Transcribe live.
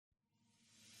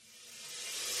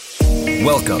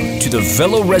Welcome to the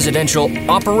Velo Residential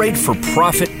Operate for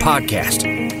Profit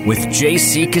podcast with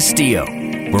JC Castillo,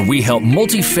 where we help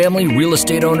multifamily real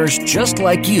estate owners just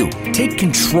like you take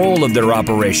control of their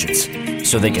operations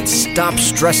so they can stop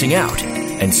stressing out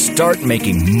and start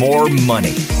making more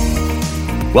money.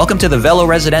 Welcome to the Velo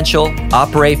Residential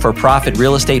Operate for Profit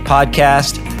Real Estate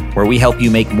podcast, where we help you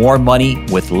make more money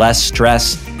with less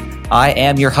stress. I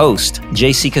am your host,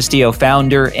 JC Castillo,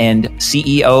 founder and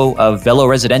CEO of Velo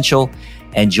Residential.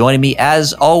 And joining me,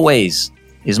 as always,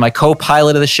 is my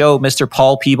co-pilot of the show, Mr.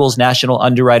 Paul Peebles, National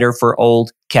Underwriter for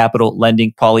Old Capital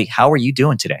Lending. Paulie, how are you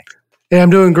doing today? Hey, I'm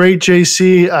doing great,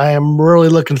 JC. I am really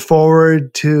looking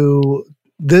forward to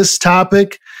this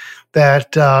topic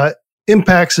that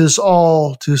impacts us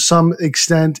all to some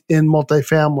extent in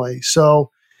multifamily.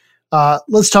 So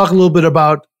let's talk a little bit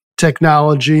about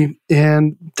technology.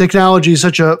 And technology is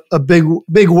such a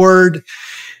big word.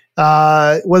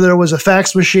 Whether it was a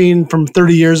fax machine from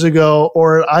 30 years ago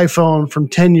or an iPhone from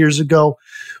 10 years ago,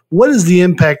 what is the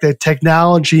impact that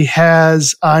technology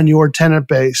has on your tenant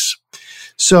base?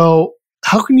 So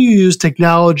how can you use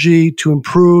technology to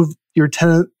improve your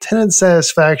tenant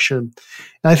satisfaction?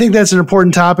 And I think that's an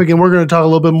important topic, and we're going to talk a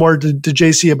little bit more to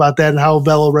JC about that and how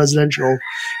Velo Residential,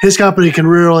 his company, can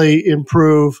really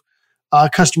improve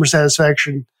customer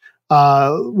satisfaction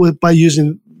by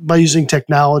using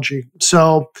technology.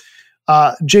 So,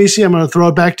 JC, I'm going to throw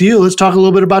it back to you. Let's talk a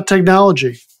little bit about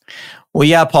technology. Well,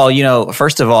 yeah, Paul,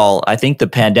 first of all, I think the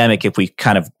pandemic, if we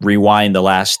kind of rewind the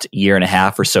last year and a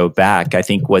half or so back, I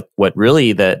think what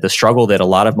really the struggle that a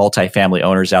lot of multifamily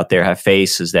owners out there have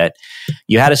faced is that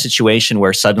you had a situation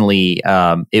where suddenly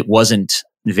it wasn't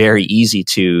very easy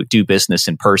to do business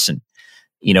in person.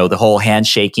 The whole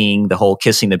handshaking, the whole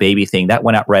kissing the baby thing, that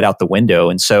went right out the window.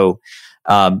 And so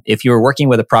if you were working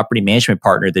with a property management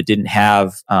partner that didn't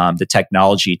have the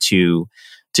technology to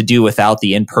do without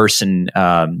the in-person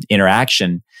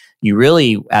interaction, you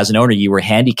really, as an owner, you were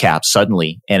handicapped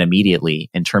suddenly and immediately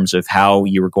in terms of how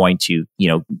you were going to,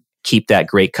 keep that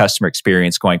great customer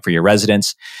experience going for your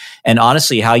residents, and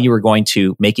honestly, how you were going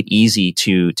to make it easy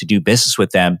to do business with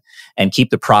them and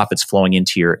keep the profits flowing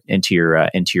into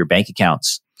your bank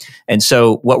accounts. And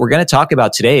so, what we're going to talk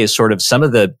about today is sort of some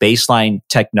of the baseline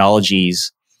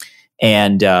technologies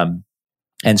and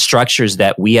structures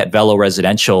that we at Velo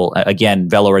Residential, again,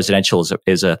 Velo Residential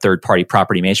is a third-party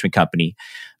property management company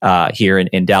here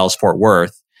in Dallas-Fort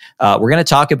Worth. We're going to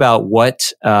talk about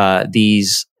what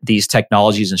these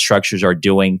technologies and structures are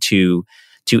doing to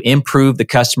improve the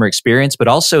customer experience, but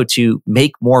also to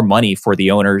make more money for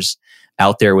the owners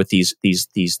out there with these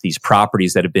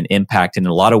properties that have been impacted in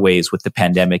a lot of ways with the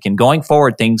pandemic. And going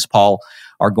forward, things, Paul,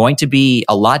 are going to be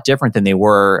a lot different than they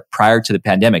were prior to the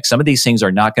pandemic. Some of these things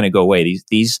are not going to go away.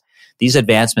 These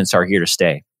advancements are here to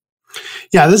stay.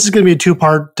 Yeah, this is going to be a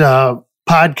two-part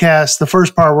podcast. The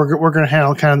first part, we're going to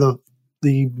handle kind of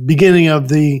the beginning of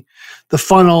the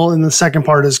funnel, and the second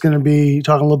part is going to be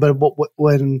talking a little bit about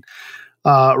when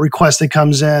requested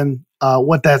comes in,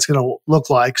 what that's going to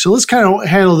look like. So let's kind of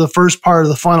handle the first part of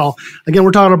the funnel. Again,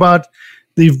 we're talking about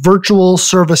the Virtual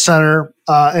Service Center.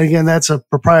 And again, that's a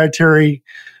proprietary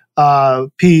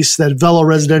piece that Velo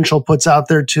Residential puts out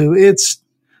there to its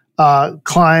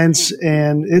clients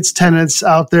and its tenants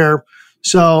out there.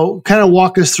 So kind of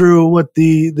walk us through what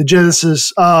the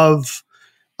genesis of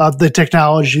the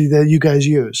technology that you guys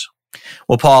use.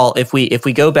 Well, Paul, if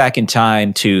we go back in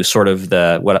time to sort of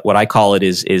the what I call it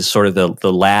is sort of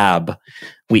the lab,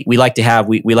 we like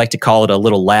to call it a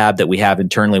little lab that we have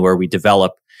internally where we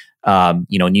develop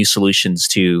new solutions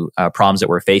to problems that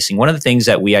we're facing. One of the things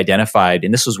that we identified,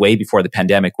 and this was way before the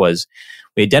pandemic, was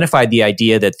we identified the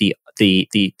idea that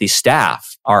the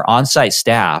staff, our on-site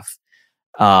staff,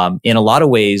 in a lot of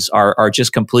ways are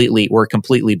just completely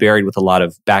buried with a lot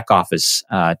of back office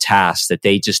tasks that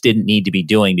they just didn't need to be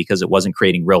doing because it wasn't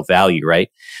creating real value, right?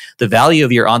 The value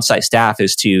of your on-site staff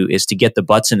is to get the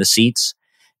butts in the seats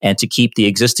and to keep the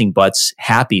existing butts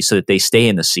happy so that they stay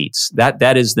in the seats.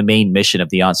 That is the main mission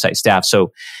of the on-site staff.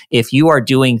 So if you are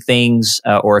doing things,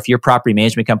 or if your property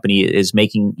management company is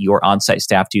making your on-site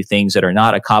staff do things that are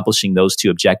not accomplishing those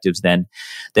two objectives, then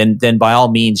by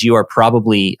all means, you are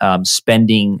probably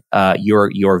spending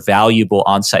your valuable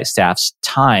on-site staff's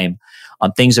time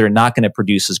on things that are not going to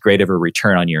produce as great of a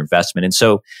return on your investment. And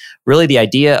so really the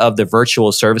idea of the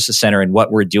Virtual Services Center and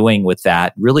what we're doing with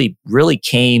that really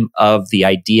came of the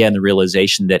idea and the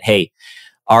realization that, hey,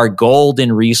 our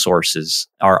golden resources,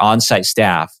 our on-site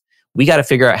staff, we got to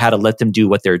figure out how to let them do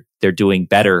what they're doing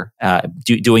better,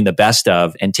 doing the best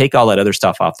of, and take all that other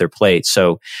stuff off their plate.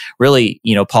 So really,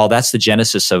 Paul, that's the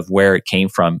genesis of where it came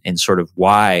from and sort of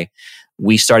why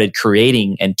we started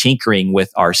creating and tinkering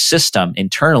with our system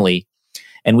internally.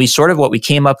 And we sort of, what we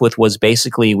came up with was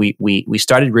basically we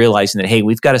started realizing that, hey,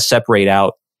 we've got to separate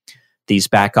out these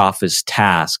back office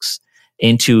tasks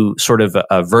into sort of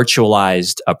a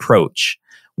virtualized approach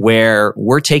where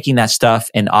we're taking that stuff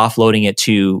and offloading it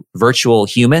to virtual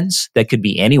humans that could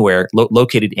be anywhere,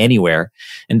 located anywhere.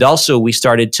 And also we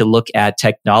started to look at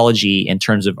technology in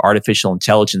terms of artificial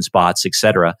intelligence bots, et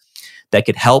cetera, that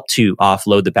could help to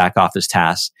offload the back office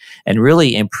tasks and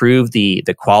really improve the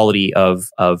quality of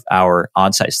our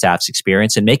on-site staff's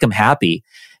experience and make them happy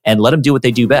and let them do what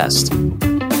they do best.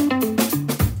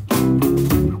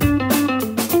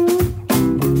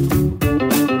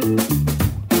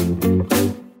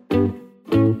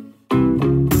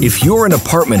 If you're an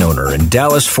apartment owner in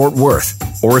Dallas-Fort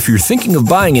Worth, or if you're thinking of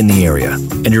buying in the area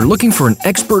and you're looking for an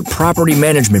expert property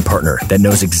management partner that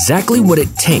knows exactly what it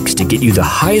takes to get you the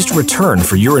highest return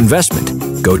for your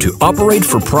investment, go to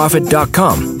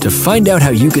operateforprofit.com to find out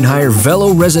how you can hire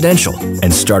Velo Residential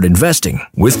and start investing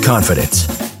with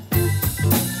confidence.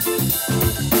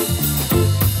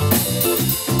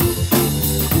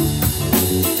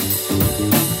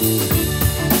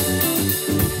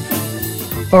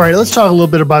 All right, let's talk a little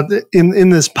bit about in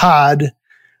this pod,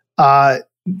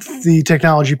 the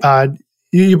technology pod.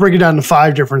 You break it down to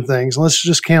 5 different things. Let's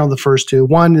just handle the first 2.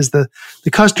 One is the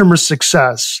customer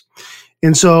success,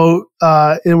 and so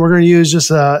and we're going to use just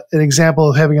an example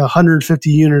of having a 150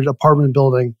 unit apartment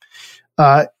building.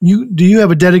 Do you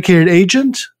have a dedicated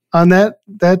agent on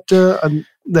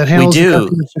that handles the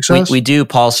customer success? We do,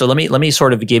 Paul. So let me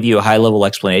sort of give you a high level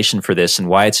explanation for this and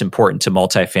why it's important to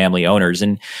multifamily owners.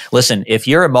 And listen, if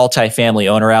you're a multifamily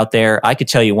owner out there, I could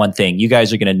tell you one thing. You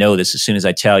guys are going to know this as soon as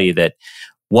I tell you that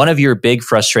one of your big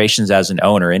frustrations as an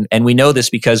owner, and we know this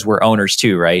because we're owners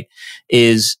too, right,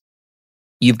 is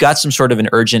you've got some sort of an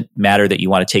urgent matter that you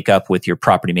want to take up with your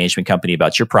property management company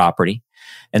about your property.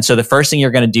 And so the first thing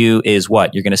you're going to do is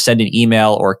what? You're going to send an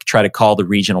email or try to call the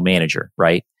regional manager,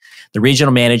 right? The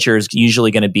regional manager is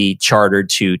usually going to be chartered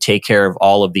to take care of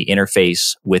all of the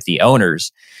interface with the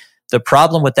owners. The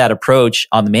problem with that approach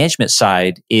on the management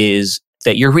side is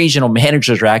that your regional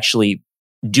managers are actually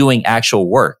doing actual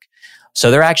work.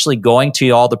 So they're actually going to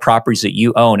all the properties that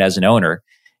you own as an owner,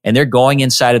 and they're going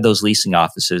inside of those leasing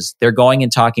offices. They're going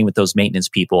and talking with those maintenance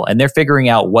people, and they're figuring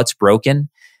out what's broken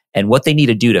and what they need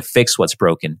to do to fix what's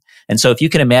broken. And so if you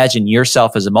can imagine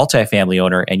yourself as a multifamily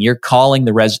owner and you're calling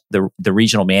the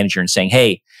regional manager and saying,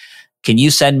 hey, can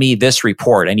you send me this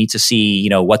report? I need to see,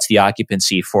 what's the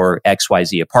occupancy for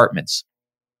XYZ apartments.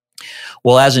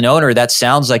 Well, as an owner, that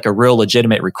sounds like a real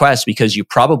legitimate request because you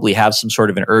probably have some sort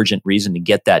of an urgent reason to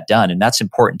get that done. And that's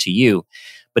important to you.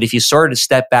 But if you sort of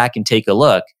step back and take a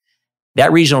look,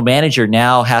 that regional manager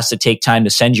now has to take time to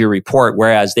send you a report,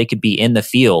 whereas they could be in the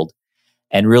field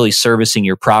and really servicing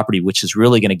your property, which is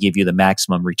really going to give you the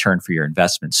maximum return for your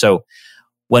investment. So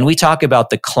when we talk about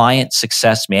the client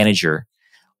success manager,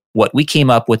 what we came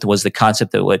up with was the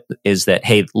concept that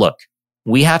hey, look,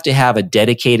 we have to have a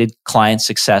dedicated client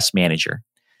success manager.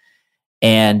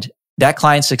 And that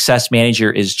client success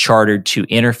manager is chartered to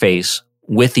interface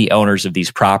with the owners of these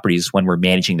properties when we're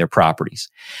managing their properties.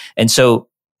 And so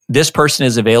this person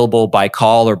is available by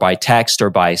call or by text or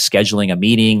by scheduling a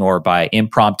meeting or by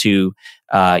impromptu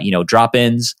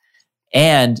drop-ins.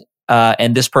 And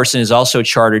this person is also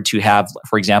chartered to have,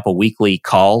 for example,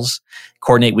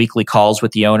 coordinate weekly calls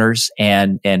with the owners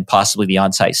and possibly the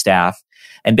on-site staff,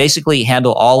 and basically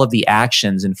handle all of the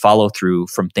actions and follow through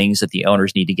from things that the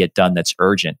owners need to get done that's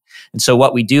urgent. And so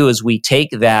what we do is we take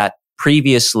that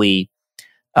previous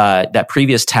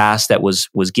task that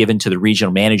was given to the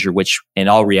regional manager, which in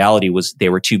all reality they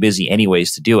were too busy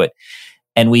anyways to do it.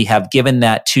 And we have given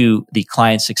that to the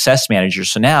client success manager.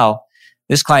 So now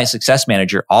this client success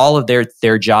manager, all of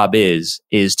their job is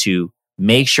to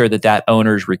make sure that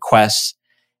owner's requests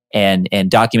and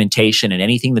documentation and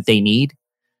anything that they need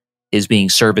is being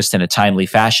serviced in a timely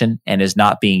fashion and is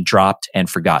not being dropped and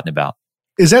forgotten about.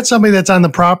 Is that somebody that's on the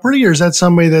property, or is that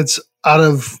somebody that's out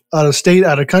of state,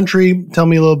 out of country? Tell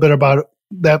me a little bit about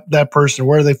that person.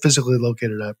 Where are they physically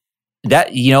located at?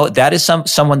 That is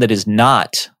someone that is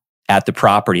not at the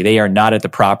property. They are not at the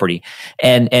property.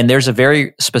 And there's a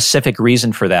very specific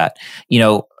reason for that.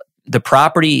 The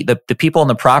property, the people on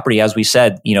the property, as we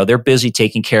said, they're busy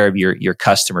taking care of your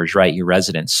customers, right? Your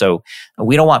residents. So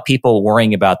we don't want people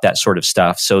worrying about that sort of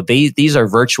stuff. So these are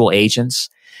virtual agents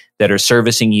that are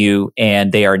servicing you,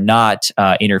 and they are not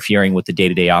interfering with the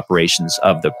day-to-day operations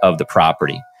of the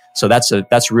property. So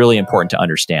that's really important to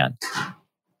understand.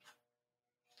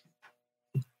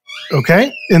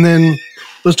 Okay. And then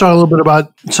let's talk a little bit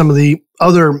about some of the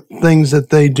other things that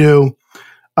they do.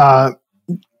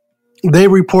 They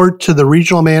report to the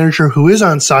regional manager who is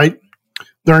on site.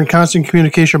 They're in constant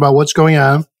communication about what's going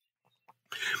on.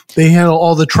 They handle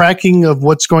all the tracking of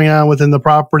what's going on within the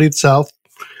property itself.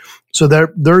 So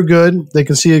they're good. They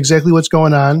can see exactly what's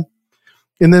going on.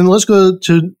 And then let's go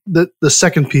to the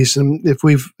second piece. And if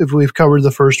we've covered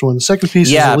the first one, the second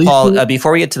piece is Paul,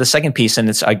 before we get to the second piece,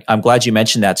 and I'm glad you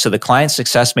mentioned that. So the client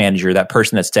success manager, that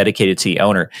person that's dedicated to the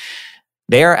owner,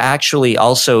 they are actually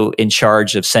also in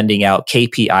charge of sending out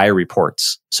KPI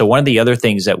reports. So one of the other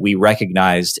things that we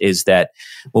recognized is that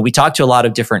when we talked to a lot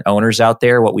of different owners out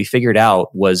there, what we figured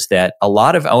out was that a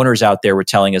lot of owners out there were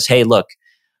telling us, hey, look,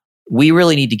 we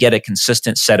really need to get a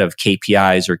consistent set of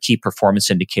KPIs or key performance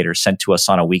indicators sent to us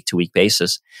on a week-to-week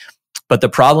basis. But the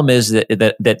problem is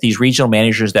that these regional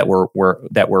managers that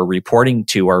we're reporting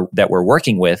to or that we're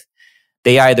working with,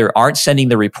 they either aren't sending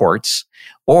the reports,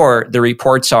 or the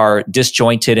reports are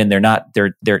disjointed and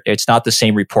it's not the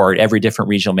same report. Every different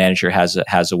regional manager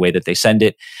has a way that they send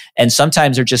it. And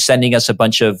sometimes they're just sending us a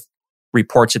bunch of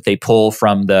reports that they pull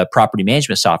from the property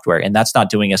management software, and that's not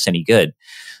doing us any good.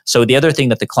 So the other thing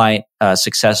that the client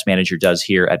success manager does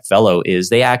here at Velo is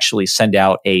they actually send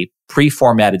out a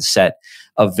pre-formatted set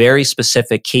of very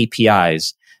specific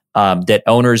KPIs that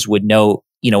owners would know,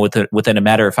 within a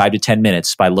matter of 5 to 10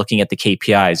 minutes by looking at the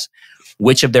KPIs,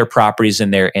 which of their properties in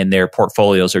their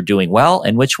portfolios are doing well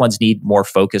and which ones need more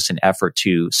focus and effort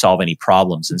to solve any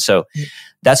problems. And so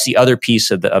that's the other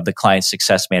piece of the client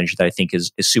success manager that I think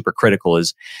is super critical,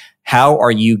 is how are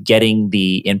you getting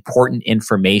the important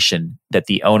information that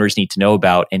the owners need to know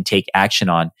about and take action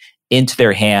on into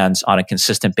their hands on a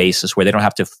consistent basis, where they don't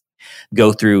have to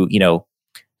go through,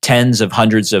 tens of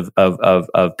hundreds of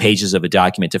pages of a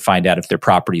document to find out if their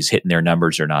property is hitting their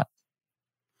numbers or not.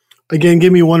 Again,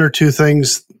 give me one or two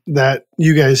things that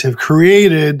you guys have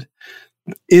created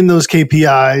in those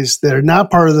KPIs that are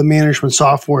not part of the management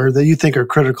software that you think are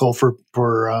critical for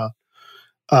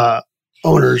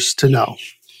owners to know.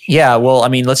 Yeah, well, I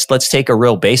mean, let's take a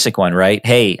real basic one, right?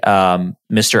 Hey,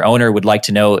 Mr. Owner would like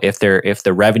to know if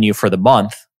the revenue for the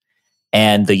month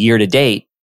and the year to date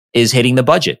is hitting the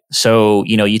budget. So,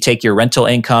 you take your rental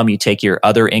income, you take your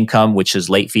other income, which is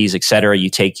late fees, et cetera. You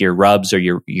take your RUBS or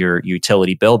your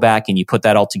utility bill back, and you put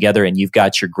that all together and you've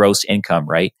got your gross income,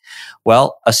 right?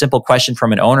 Well, a simple question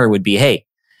from an owner would be, hey,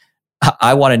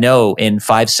 I want to know in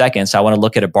 5 seconds, I want to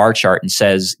look at a bar chart and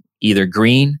says either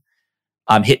green,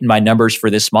 I'm hitting my numbers for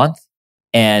this month,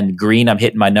 and green, I'm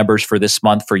hitting my numbers for this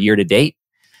month for year to date,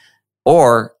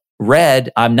 or red,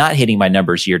 I'm not hitting my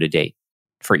numbers year to date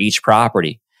for each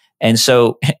property. And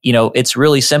so, it's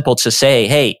really simple to say,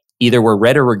 hey, either we're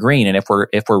red or we're green. And if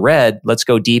we're red, let's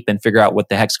go deep and figure out what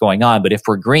the heck's going on. But if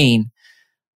we're green,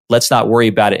 let's not worry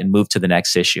about it and move to the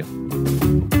next issue.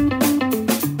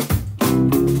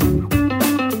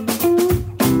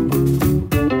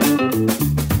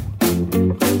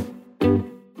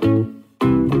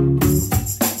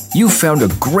 You found a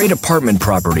great apartment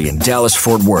property in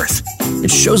Dallas-Fort Worth.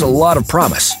 It shows a lot of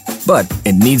promise, but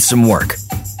it needs some work.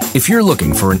 If you're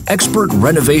looking for an expert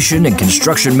renovation and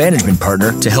construction management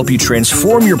partner to help you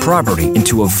transform your property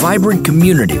into a vibrant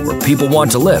community where people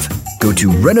want to live, go to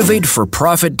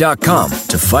renovateforprofit.com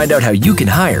to find out how you can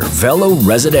hire Velo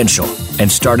Residential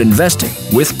and start investing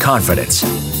with confidence.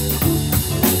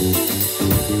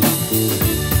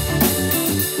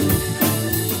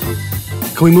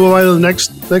 Can we move on to the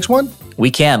next one?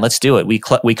 We can. Let's do it. We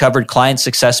covered client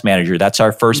success manager. That's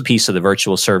our first piece of the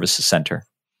virtual services center.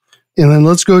 And then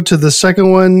let's go to the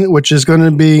second one, which is going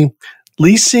to be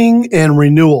leasing and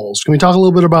renewals. Can we talk a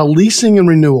little bit about leasing and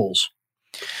renewals?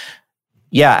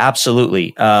 Yeah,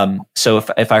 absolutely. So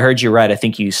if I heard you right, I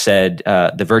think you said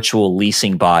the virtual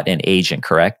leasing bot and agent,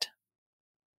 correct?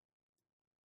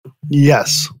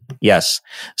 Yes. Yes.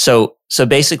 So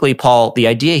basically, Paul, the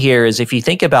idea here is if you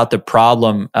think about the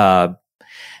problem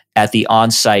at the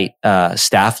on-site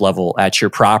staff level at your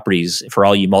properties, for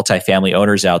all you multifamily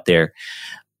owners out there,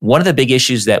 one of the big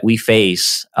issues that we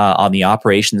face on the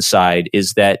operations side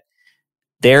is that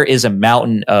there is a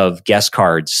mountain of guest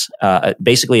cards,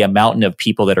 basically a mountain of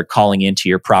people that are calling into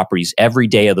your properties every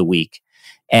day of the week.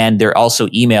 And they're also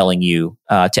emailing you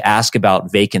to ask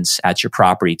about vacants at your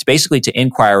property. It's basically to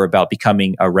inquire about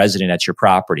becoming a resident at your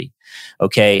property.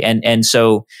 Okay. And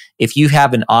so if you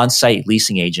have an on-site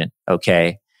leasing agent,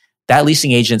 okay, that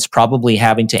leasing agent's probably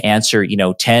having to answer,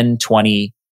 10,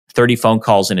 20, 30 phone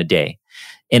calls in a day.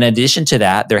 In addition to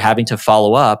that, they're having to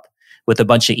follow up with a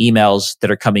bunch of emails that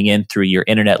are coming in through your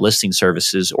internet listing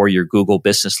services or your Google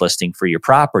business listing for your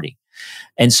property.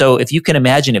 And so if you can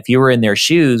imagine, if you were in their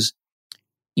shoes,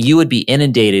 you would be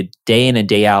inundated day in and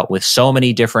day out with so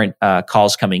many different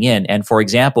calls coming in. And for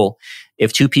example,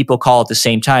 if two people call at the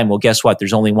same time, well, guess what?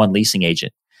 There's only one leasing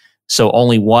agent. So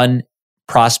only one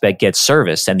prospect gets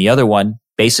serviced and the other one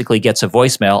basically gets a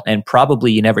voicemail and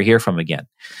probably you never hear from again.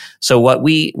 So what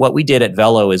we did at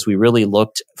Velo is we really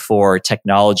looked for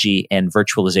technology and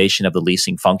virtualization of the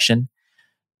leasing function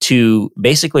to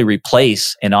basically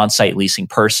replace an on-site leasing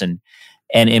person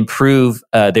and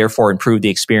therefore improve the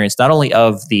experience not only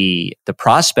of the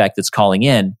prospect that's calling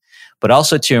in, but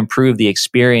also to improve the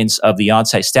experience of the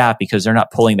on-site staff because they're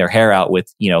not pulling their hair out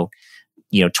with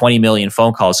 20 million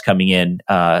phone calls coming in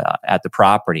at the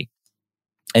property.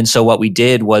 And so what we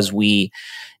did was we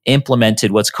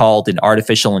implemented what's called an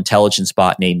artificial intelligence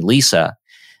bot named Lisa,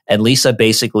 and Lisa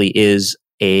basically is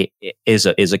a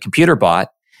computer bot,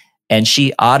 and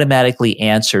she automatically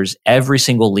answers every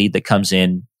single lead that comes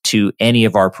in to any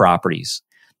of our properties,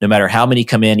 no matter how many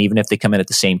come in, even if they come in at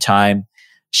the same time.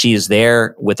 She is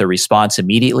there with a response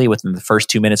immediately within the first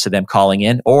 2 minutes of them calling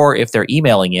in, or if they're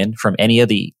emailing in from any of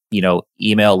the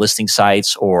email listing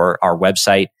sites or our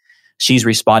website, she's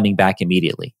responding back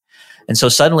immediately. And so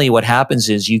suddenly what happens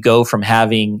is you go from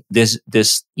having this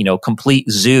complete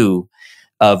zoo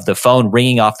of the phone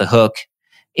ringing off the hook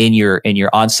in your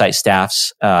on-site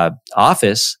staff's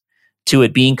office to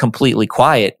it being completely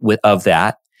quiet of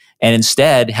that. And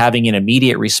instead having an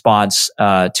immediate response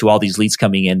to all these leads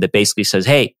coming in that basically says,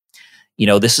 hey,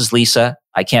 this is Lisa.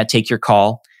 I can't take your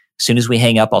call. As soon as we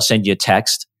hang up, I'll send you a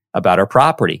text about our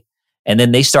property. And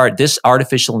then this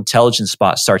artificial intelligence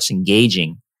bot starts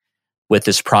engaging with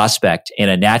this prospect in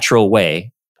a natural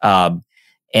way. And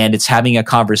it's having a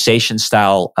conversation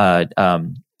style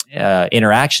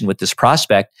interaction with this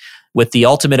prospect with the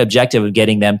ultimate objective of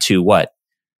getting them to what?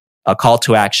 A call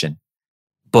to action.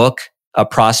 Book a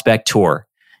prospect tour,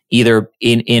 either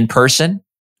in person,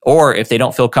 or if they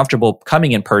don't feel comfortable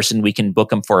coming in person, we can book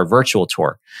them for a virtual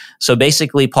tour. So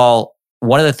basically, Paul,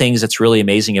 one of the things that's really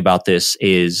amazing about this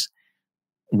is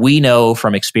we know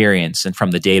from experience and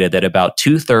from the data that about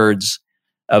 2/3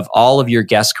 of all of your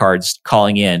guest cards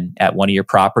calling in at one of your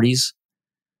properties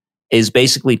is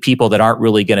basically people that aren't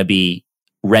really going to be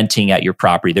renting at your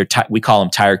property. We call them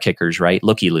tire kickers, right?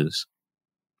 Looky-loos.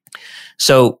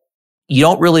 So you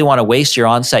don't really want to waste your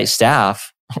on-site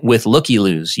staff with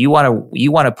looky-loos. You want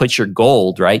to put your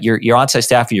gold, right? Your on-site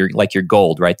staff are like your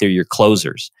gold, right? They're your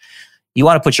closers. You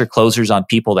want to put your closers on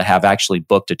people that have actually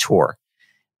booked a tour.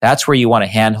 That's where you want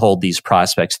to handhold these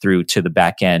prospects through to the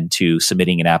back end to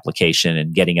submitting an application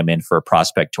and getting them in for a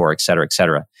prospect tour, et cetera, et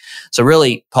cetera. So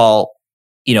really, Paul,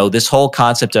 this whole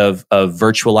concept of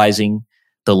virtualizing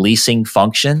the leasing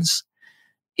functions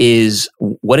is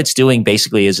what it's doing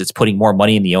basically is it's putting more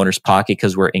money in the owner's pocket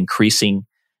because we're increasing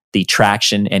the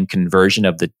traction and conversion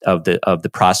of the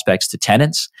prospects to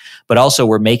tenants, but also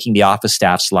we're making the office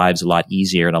staff's lives a lot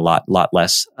easier and a lot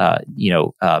less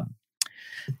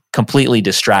completely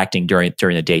distracting during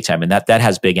the daytime, and that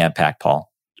has big impact,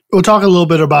 Paul. We'll talk a little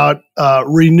bit about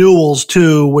renewals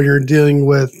too when you're dealing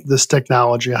with this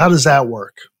technology. How does that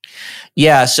work?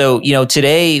 Yeah, so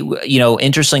today,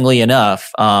 interestingly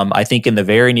enough, I think in the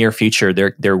very near future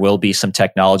there will be some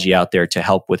technology out there to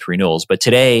help with renewals. But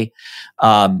today,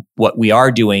 what we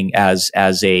are doing as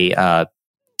a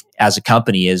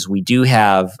company is we do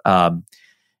have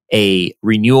a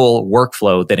renewal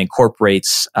workflow that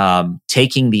incorporates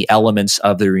taking the elements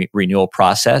of the renewal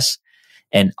process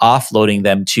and offloading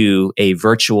them to a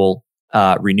virtual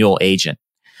renewal agent.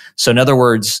 So in other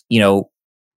words,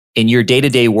 in your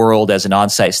day-to-day world as an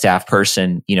on-site staff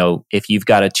person, if you've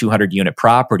got a 200-unit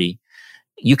property,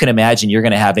 you can imagine you're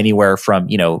going to have anywhere from,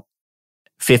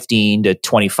 15 to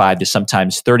 25 to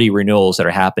sometimes 30 renewals that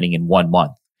are happening in 1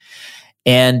 month.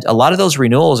 And a lot of those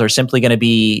renewals are simply going to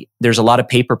be, there's a lot of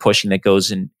paper pushing that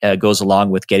goes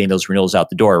along with getting those renewals out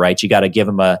the door, right? You got to give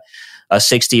them a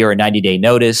 60 or a 90-day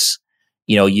notice.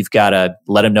 You've got to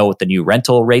let them know what the new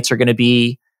rental rates are going to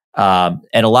be. And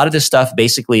a lot of this stuff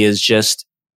basically is just,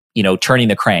 turning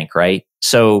the crank, right?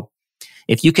 So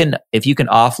if you can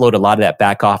offload a lot of that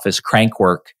back office crank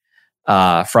work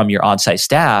from your on-site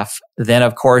staff, then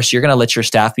of course you're going to let your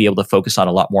staff be able to focus on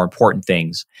a lot more important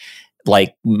things,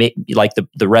 like the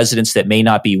residents that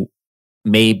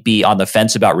may be on the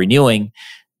fence about renewing.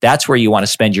 That's where you want to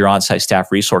spend your on-site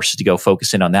staff resources to go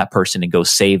focus in on that person and go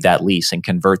save that lease and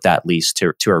convert that lease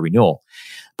to a renewal.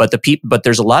 But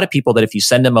there's a lot of people that if you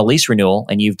send them a lease renewal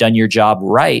and you've done your job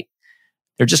right,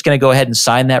 they're just going to go ahead and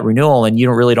sign that renewal and you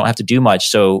don't have to do much.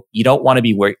 So you don't want to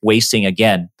be wasting,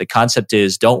 again, the concept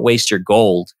is don't waste your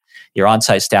gold, your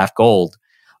on-site staff gold,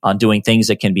 on doing things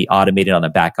that can be automated on the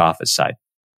back office side.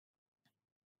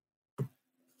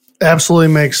 Absolutely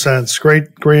makes sense. Great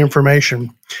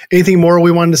information. Anything more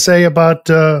we wanted to say about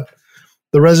the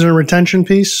resident retention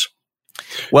piece?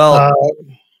 Well,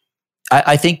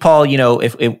 I think, Paul,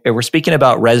 if we're speaking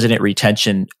about resident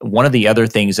retention, one of the other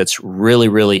things that's really,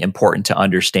 really important to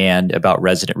understand about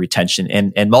resident retention,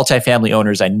 and multifamily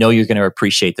owners, I know you're going to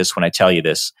appreciate this when I tell you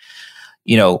this.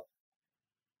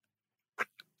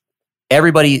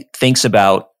 Everybody thinks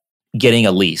about getting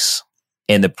a lease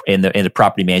in the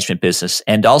property management business,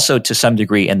 and also to some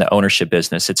degree in the ownership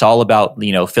business. It's all about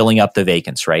filling up the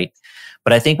vacants, right?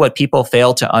 But I think what people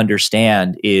fail to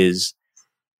understand is,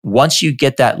 once you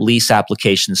get that lease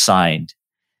application signed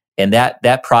and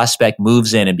that prospect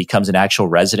moves in and becomes an actual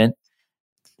resident,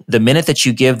 the minute that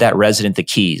you give that resident the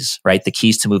keys, right, the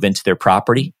keys to move into their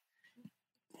property,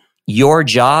 your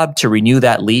job to renew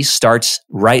that lease starts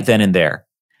right then and there.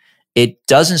 It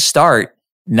doesn't start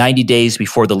 90 days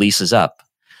before the lease is up,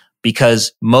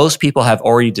 because most people have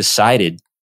already decided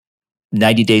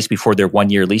 90 days before their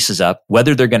 1-year lease is up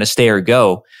whether they're going to stay or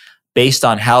go, based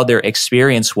on how their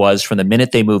experience was from the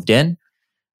minute they moved in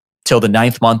till the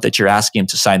 9th month that you're asking them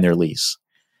to sign their lease.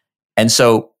 And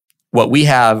so what we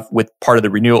have with part of the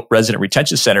Renewal Resident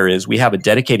Retention Center is we have a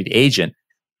dedicated agent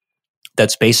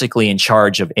that's basically in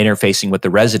charge of interfacing with the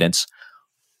residents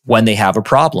when they have a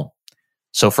problem.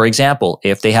 So for example,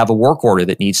 if they have a work order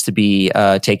that needs to be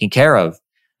taken care of,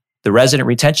 the Resident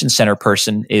Retention Center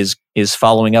person is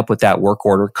following up with that work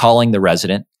order, calling the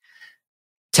resident,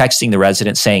 texting the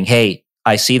resident saying, "Hey,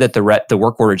 I see that the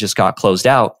work order just got closed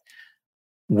out.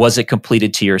 Was it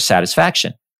completed to your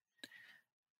satisfaction?"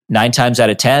 9 times out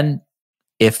of 10,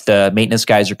 if the maintenance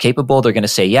guys are capable, they're going to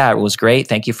say, "Yeah, it was great.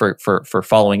 Thank you for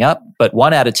following up." But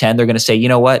 1 out of 10, they're going to say, "You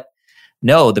know what?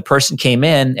 No, the person came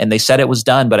in and they said it was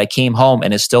done, but I came home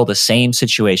and it's still the same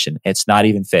situation. It's not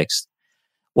even fixed."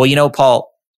 Well, Paul,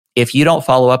 if you don't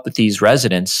follow up with these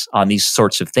residents on these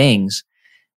sorts of things,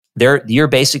 you're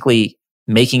basically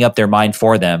making up their mind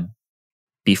for them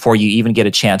before you even get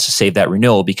a chance to save that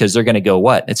renewal, because they're going to go,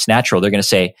 what? It's natural. They're going to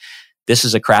say, "This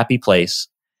is a crappy place.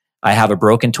 I have a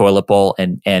broken toilet bowl,"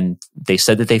 and they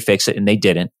said that they fixed it and they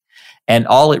didn't. And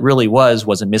all it really was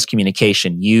a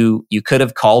miscommunication. You could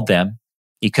have called them.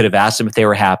 You could have asked them if they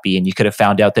were happy, and you could have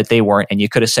found out that they weren't, and you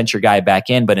could have sent your guy back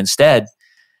in. But instead,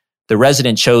 the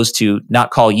resident chose to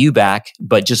not call you back,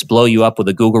 but just blow you up with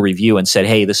a Google review and said,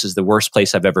 "Hey, this is the worst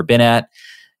place I've ever been at.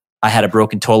 I had a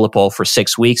broken toilet bowl for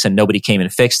 6 weeks and nobody came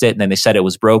and fixed it. And then they said it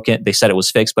was broken. They said it was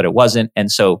fixed, but it wasn't."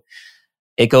 And so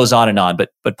it goes on and on.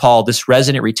 But Paul, this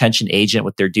resident retention agent,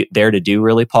 what they're there to do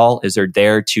really, Paul, is they're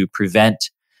there to prevent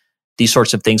these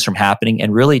sorts of things from happening,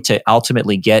 and really to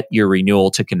ultimately get your renewal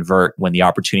to convert when the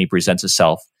opportunity presents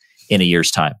itself in a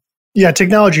year's time. Yeah,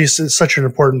 technology is such an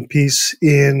important piece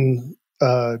in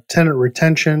tenant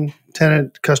retention,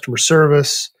 tenant customer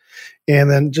service,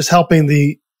 and then just helping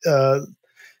the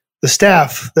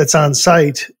staff that's on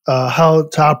site how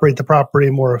to operate the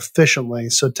property more efficiently.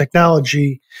 So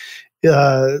technology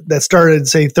that started,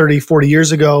 say, 30, 40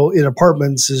 years ago in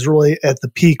apartments is really at the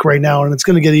peak right now, and it's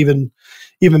going to get even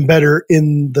better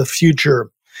in the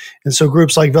future. And so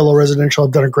groups like Velo Residential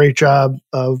have done a great job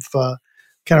of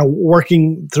kind of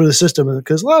working through the system,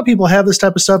 because a lot of people have this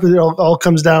type of stuff. It all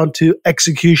comes down to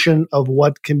execution of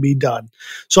what can be done.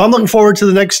 So I'm looking forward to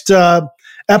the next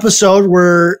episode,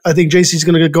 where I think JC is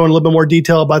going to go in a little bit more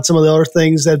detail about some of the other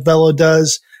things that Velo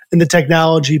does in the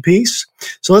technology piece.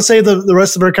 So let's save the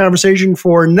rest of our conversation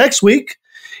for next week.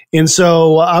 And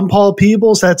so I'm Paul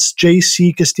Peebles. That's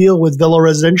JC Castillo with Velo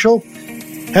Residential.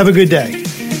 Have a good day.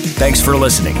 Thanks for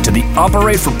listening to the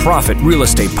Operate for Profit Real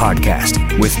Estate Podcast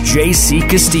with JC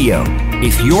Castillo.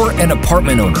 If you're an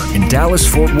apartment owner in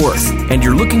Dallas-Fort Worth and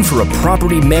you're looking for a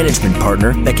property management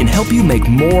partner that can help you make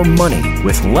more money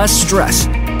with less stress,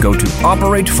 go to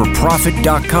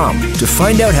operateforprofit.com to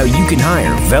find out how you can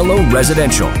hire Velo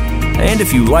Residential. And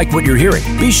if you like what you're hearing,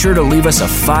 be sure to leave us a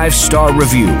 5-star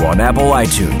review on Apple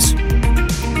iTunes.